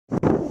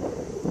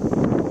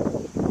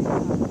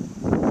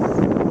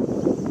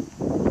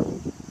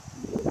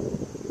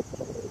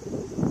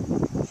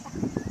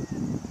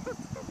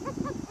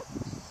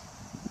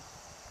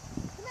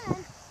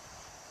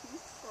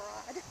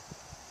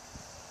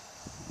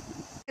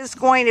is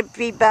going to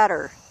be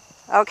better.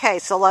 Okay,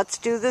 so let's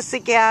do this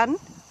again.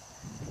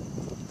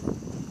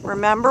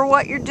 Remember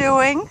what you're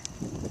doing.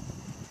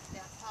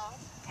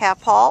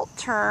 Half halt,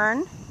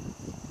 turn,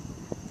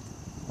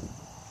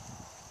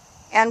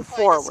 and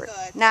forward.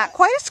 Not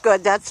quite as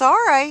good, that's all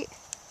right.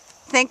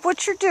 Think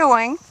what you're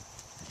doing.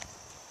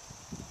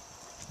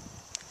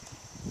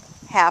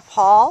 Half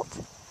halt,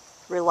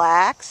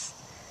 relax,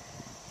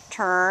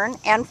 turn,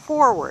 and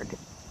forward.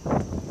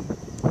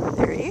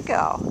 There you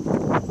go.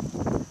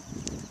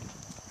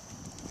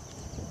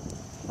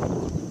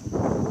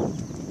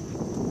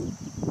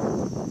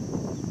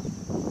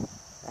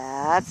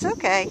 That's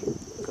okay.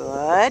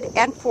 Good,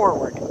 and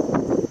forward.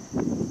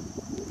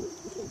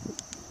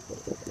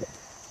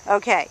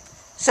 Okay,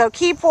 so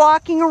keep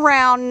walking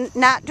around,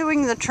 not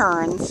doing the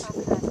turns.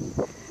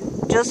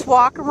 Just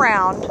walk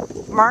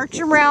around, march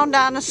around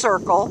on a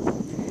circle,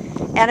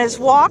 and his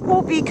walk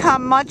will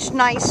become much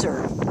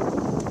nicer.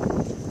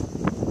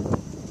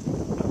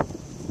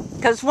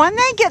 Because when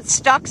they get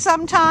stuck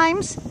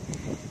sometimes,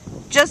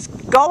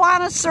 just go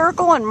on a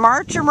circle and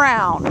march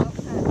around.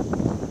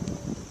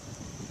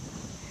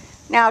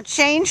 Now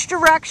change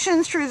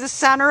direction through the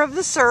center of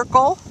the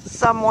circle,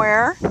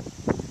 somewhere.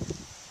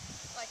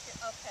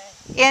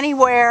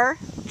 Anywhere.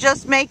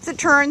 Just make the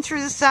turn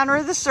through the center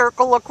of the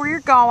circle. Look where you're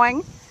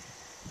going.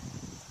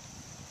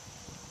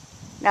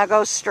 Now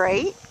go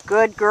straight.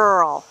 Good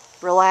girl.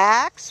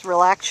 Relax.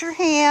 Relax your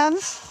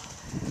hands.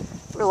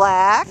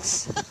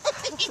 Relax.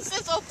 He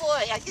says, oh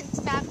boy, I can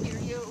stop hear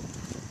you.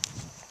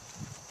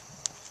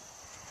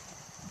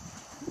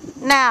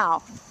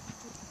 Now,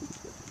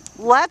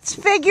 let's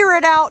figure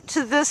it out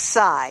to this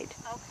side.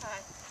 Okay.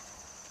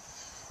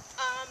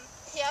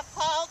 Half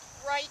halt,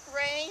 right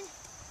rein.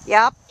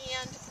 Yep.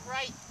 And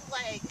right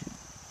leg.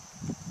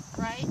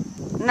 Right?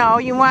 No,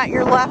 you want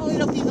your left. Oh,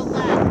 it'll be the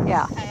left.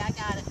 Yeah. Okay, I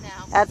got it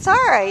now. That's all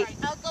right.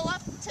 All right, I'll go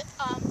up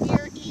to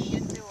near E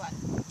and do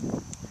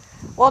it.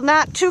 Well,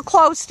 not too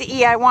close to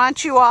E. I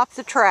want you off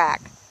the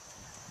track.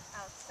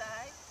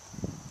 Outside.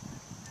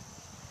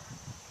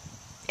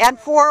 And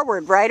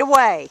forward right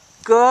away.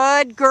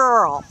 Good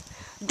girl.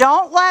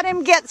 Don't let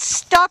him get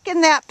stuck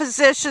in that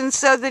position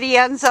so that he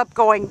ends up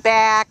going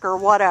back or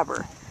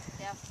whatever.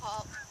 Half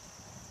halt.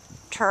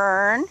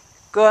 Turn.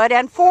 Good,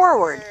 and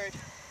forward.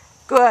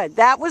 Good.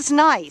 That was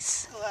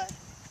nice. Good.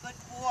 Good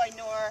boy,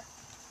 Nor.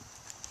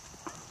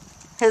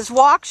 His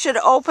walk should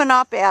open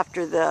up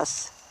after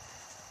this.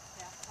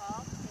 Half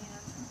halt and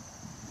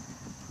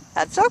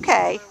That's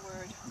okay.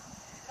 forward.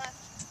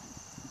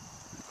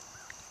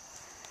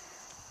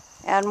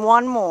 And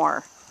one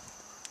more.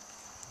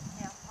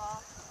 Half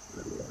halt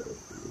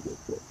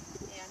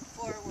and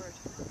forward.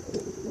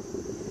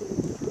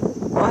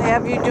 We'll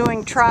have you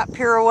doing trot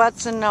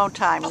pirouettes in no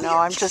time. No,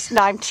 I'm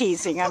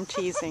teasing. I'm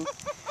teasing.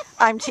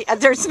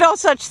 There's no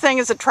such thing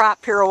as a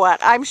trot pirouette.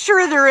 I'm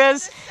sure there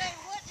is.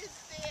 What is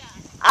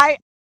that?